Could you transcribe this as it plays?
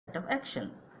of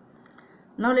action.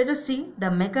 Now let us see the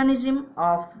mechanism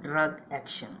of drug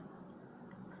action.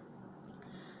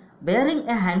 Bearing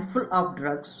a handful of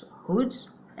drugs whose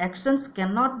actions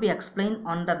cannot be explained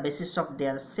on the basis of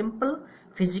their simple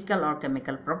physical or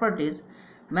chemical properties,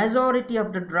 majority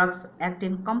of the drugs act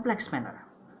in complex manner,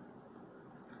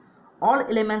 all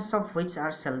elements of which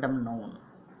are seldom known.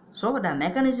 So the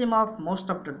mechanism of most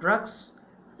of the drugs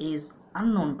is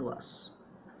unknown to us.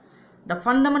 The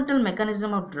fundamental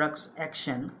mechanism of drugs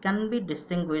action can be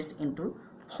distinguished into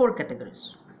four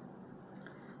categories.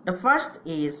 The first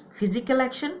is physical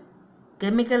action,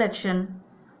 chemical action,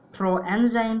 through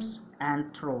enzymes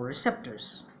and through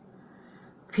receptors.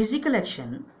 Physical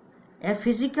action, a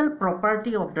physical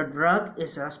property of the drug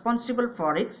is responsible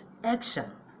for its action.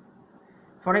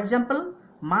 For example,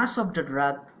 mass of the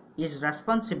drug is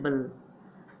responsible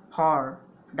for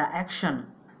the action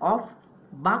of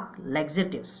bulk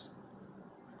laxatives.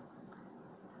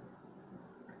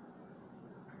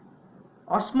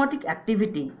 Osmotic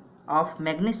activity of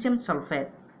magnesium sulfate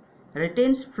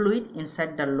retains fluid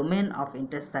inside the lumen of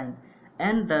intestine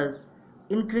and thus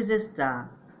increases the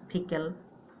fecal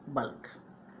bulk.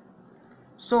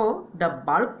 So the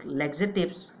bulk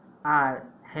laxatives are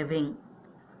having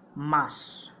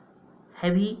mass,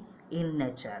 heavy in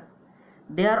nature.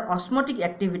 Their osmotic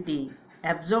activity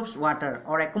absorbs water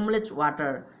or accumulates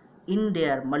water in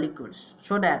their molecules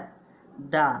so that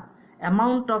the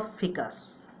amount of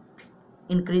fecus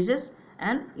increases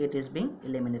and it is being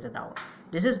eliminated out.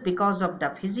 This is because of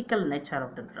the physical nature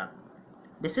of the drug.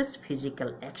 This is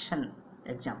physical action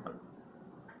example.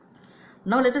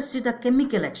 Now let us see the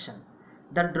chemical action.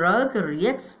 The drug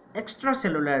reacts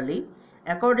extracellularly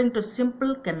according to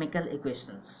simple chemical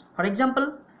equations. For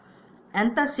example,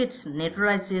 antacid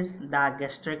neutralizes the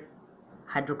gastric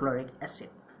hydrochloric acid,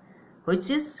 which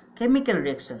is chemical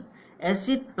reaction.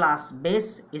 Acid plus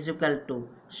base is equal to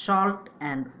salt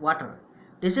and water.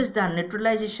 This is the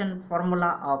neutralization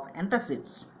formula of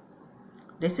antacids.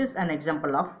 This is an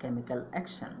example of chemical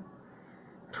action.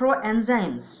 Through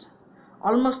enzymes,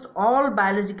 almost all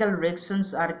biological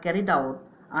reactions are carried out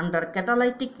under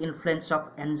catalytic influence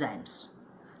of enzymes.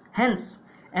 Hence,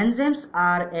 enzymes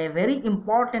are a very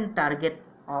important target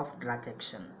of drug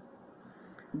action.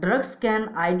 Drugs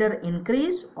can either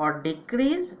increase or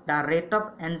decrease the rate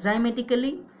of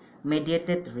enzymatically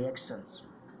mediated reactions.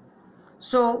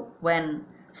 So, when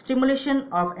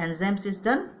stimulation of enzymes is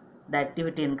done, the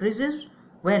activity increases.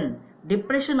 When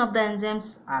depression of the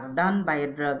enzymes are done by a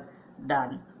drug,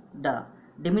 then the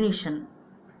diminution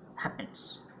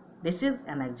happens. This is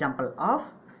an example of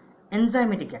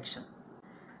enzymatic action.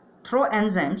 Through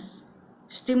enzymes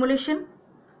stimulation,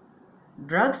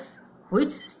 drugs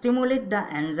which stimulate the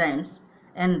enzymes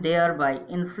and thereby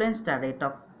influence the rate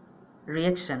of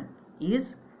reaction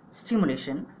is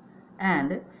stimulation,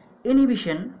 and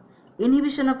inhibition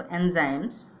of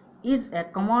enzymes is a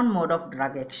common mode of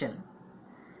drug action.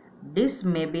 This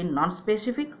may be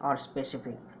non-specific or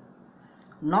specific.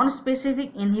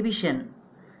 Non-specific inhibition,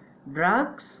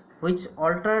 drugs which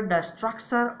alter the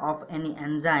structure of any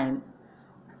enzyme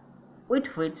with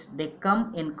which they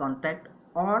come in contact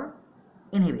or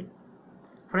inhibit.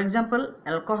 For example,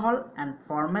 alcohol and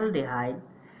formaldehyde,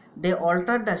 they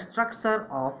alter the structure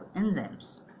of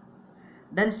enzymes.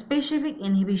 Then specific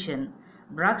inhibition,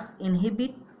 drugs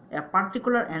inhibit a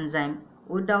particular enzyme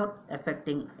without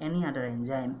affecting any other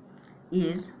enzyme,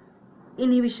 is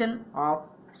inhibition of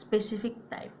specific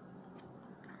type.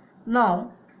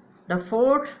 Now, the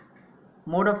fourth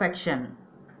mode of action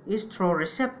is through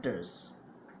receptors.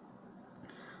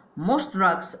 Most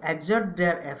drugs exert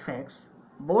their effects,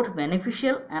 both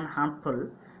beneficial and harmful,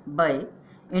 by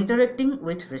interacting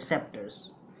with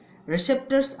receptors.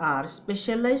 Receptors are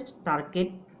specialized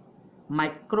target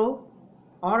micro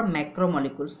or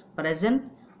macromolecules present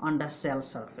on the cell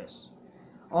surface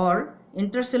or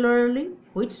intracellularly,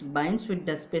 which binds with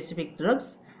the specific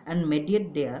drugs and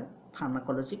mediate their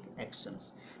pharmacologic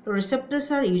actions. So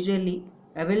receptors are usually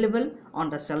available on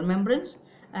the cell membranes,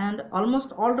 and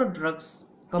almost all the drugs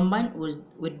combine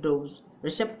with those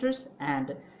receptors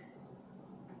and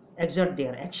exert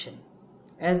their action.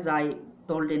 As I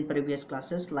told in previous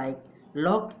classes, like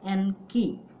lock and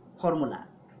key formula.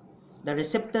 The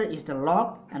receptor is the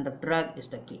lock and the drug is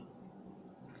the key.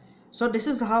 So this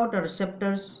is how the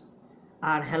receptors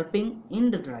are helping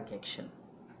in the drug action.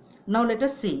 Now let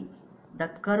us see the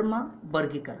karma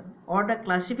vargikaran or the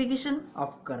classification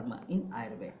of karma in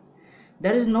Ayurveda.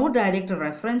 There is no direct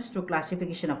reference to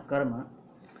classification of karma.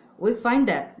 We find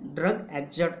that drug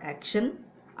exert action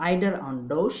either on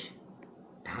dosh,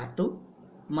 dhatu,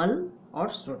 mal or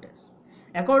srotas.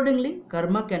 Accordingly,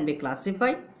 karma can be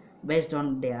classified based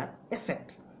on their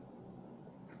effect.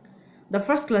 The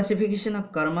first classification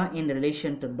of karma in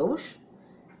relation to dosh: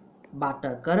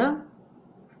 Vata kara,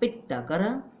 Pitta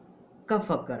kara,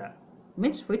 Kapha kara,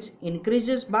 means which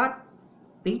increases Vat,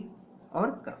 Pit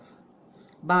or Kapha.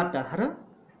 Vata hara,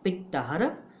 Pitta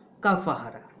hara, Kapha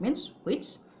hara, means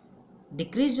which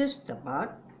decreases the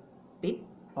Vat, Pit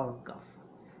or Kapha.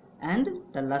 And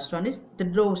the last one is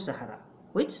Tridosha hara,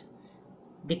 which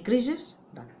decreases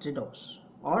the Tridos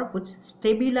or which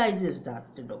stabilizes the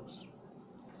Tridos.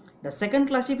 The second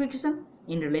classification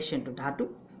in relation to dhatu: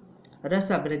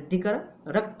 Rasa vriddhikara,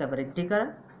 Rakta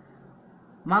vriddhikara,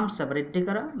 Mamsa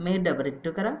vriddhikara, Meda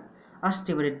vriddhikara,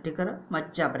 Asti vriddhikara,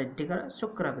 Majja vriddhikara,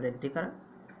 Shukra vriddhikara.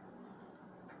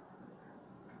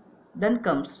 Then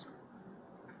comes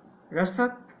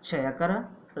Rasak Chayakara,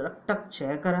 Raktak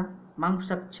Chayakara,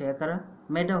 Mamsak Chayakara,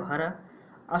 Medahara,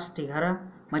 Astihara,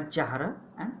 Majjahara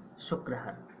and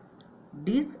Shukrahara.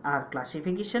 These are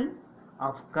classification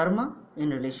of karma in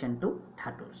relation to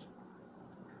dhatus.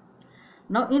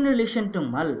 Now in relation to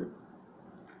mal: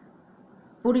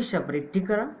 Purisha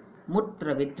vriddhikara,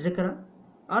 Mutra vriddhikara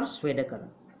or Swedakara.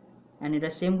 And in the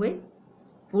same way,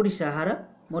 Purisahara,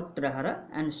 Mutrahara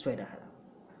and Swedahara.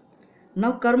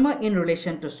 Now karma in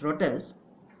relation to srotas: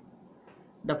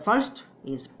 the first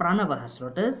is Pranavaha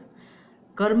srotas.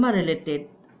 Karma related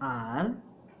are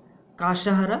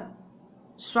Kashahara,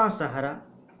 Swasahara,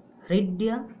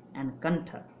 Hridya and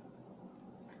Kantha.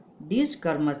 These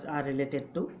karmas are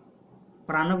related to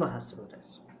Pranavaha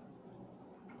srotas.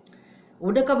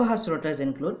 Udakavaha srotas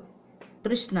include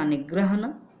Trishna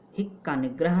Nigrahana, Hikka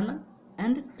Nigrahana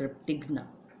and Triptigna.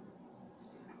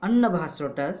 Annavaha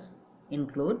srotas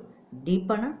include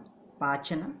Deepana,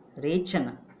 Pachana,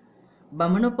 Rechana,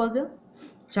 Bamanapaga,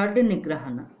 Chad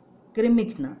Nigrahana,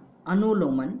 Krimikna,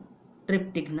 Anuloman,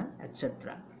 Triptigna,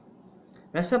 etc.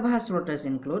 Rasabha srotas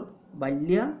include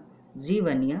Balya,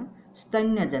 Jivanya,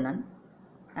 Stanya Janan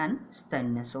and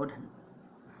Stanya Sodhan.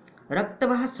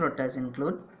 Raktavaha srotas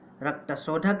include Rakta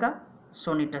Sodhaka,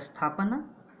 Sonita Sthapana,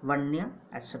 Vanya,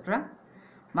 etc.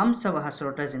 Mamsavaha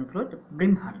srotas include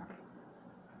Brimhana.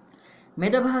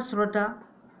 Medavaha srota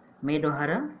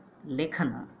Medohara,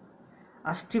 Lekhana.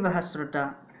 Astivah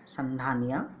srota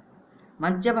Sandhanya.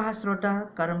 Majjavah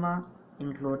srota karma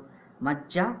include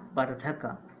Majja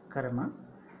Bardhaka karma.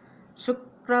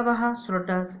 Shukravah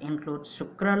srotas include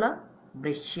Shukrala,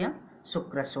 Brishya,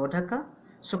 Shukra Sodhaka,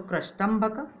 Shukra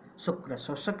Stambhaka, Shukra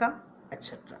Sosaka,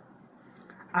 etc.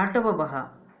 Artavavaha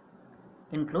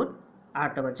include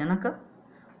Artava Janaka.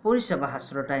 Purisavaha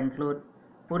srota include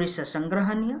Purisha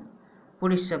Sangrahanya,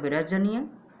 Purisha Virajaniya,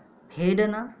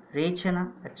 Bhedana,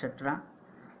 Rechana, etc.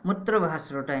 Mutravaha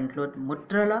srota include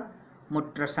Mutrala,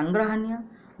 Mutra Sangrahanya,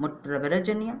 Mutra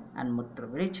Virajaniya and Mutra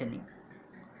Virechaniya.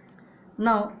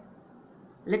 Now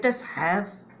let us have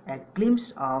a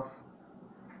glimpse of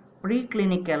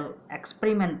preclinical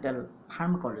experimental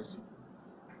pharmacology,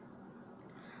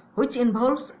 which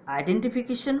involves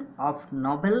identification of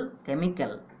novel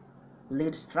chemical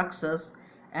lead structures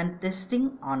and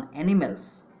testing on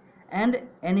animals and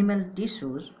animal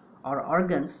tissues or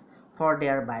organs for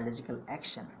their biological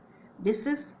action. This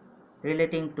is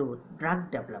relating to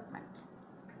drug development.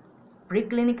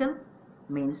 Preclinical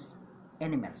means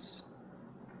animals,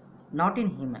 not in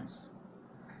humans.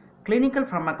 Clinical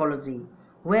pharmacology,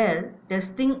 where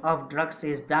testing of drugs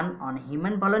is done on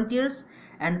human volunteers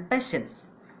and patients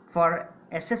for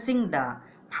assessing the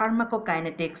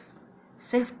pharmacokinetics,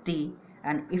 safety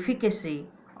and efficacy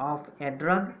of a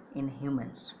drug in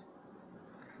humans.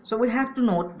 So we have to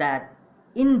note that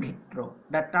in vitro,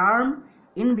 the term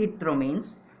in vitro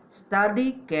means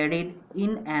study carried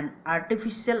in an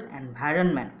artificial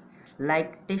environment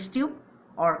like test tube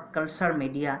or culture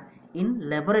media in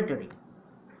laboratory.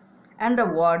 And the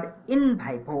word in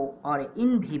vivo or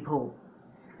in vivo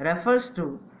refers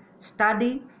to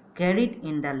study carried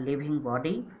in the living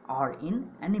body or in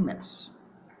animals.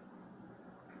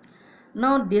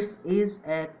 Now this is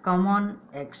a common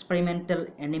experimental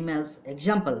animals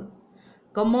example.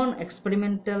 Common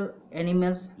experimental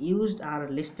animals used are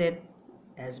listed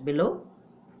as below.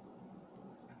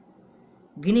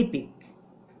 Guinea pig.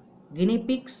 Guinea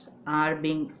pigs are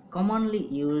being commonly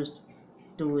used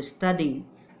to study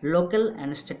local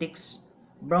anesthetics,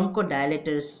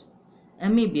 bronchodilators,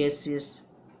 amoebiasis,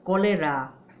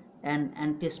 cholera and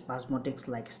antispasmodics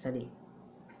like study.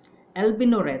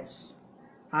 Albino rats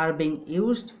are being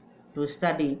used to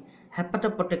study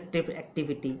hepatoprotective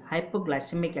activity,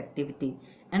 hypoglycemic activity,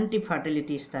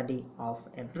 anti-fertility study of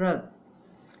a drug.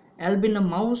 Albino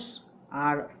mouse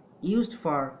are used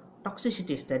for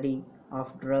toxicity study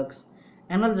of drugs,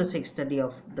 analgesic study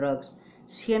of drugs,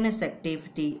 CNS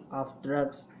activity of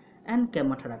drugs and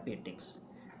chemotherapeutics.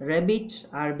 Rabbits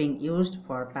are being used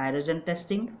for pyrogen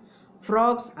testing.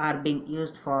 Frogs are being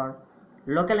used for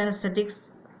local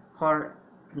anesthetics for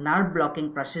nerve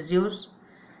blocking procedures.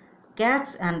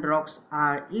 Cats and dogs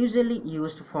are usually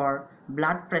used for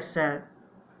blood pressure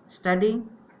study,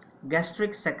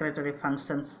 gastric secretory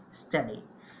functions study.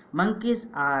 Monkeys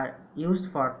are used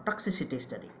for toxicity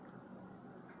study.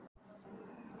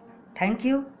 Thank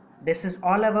you. This is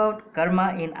all about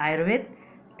karma in Ayurveda.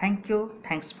 Thank you.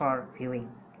 Thanks for viewing.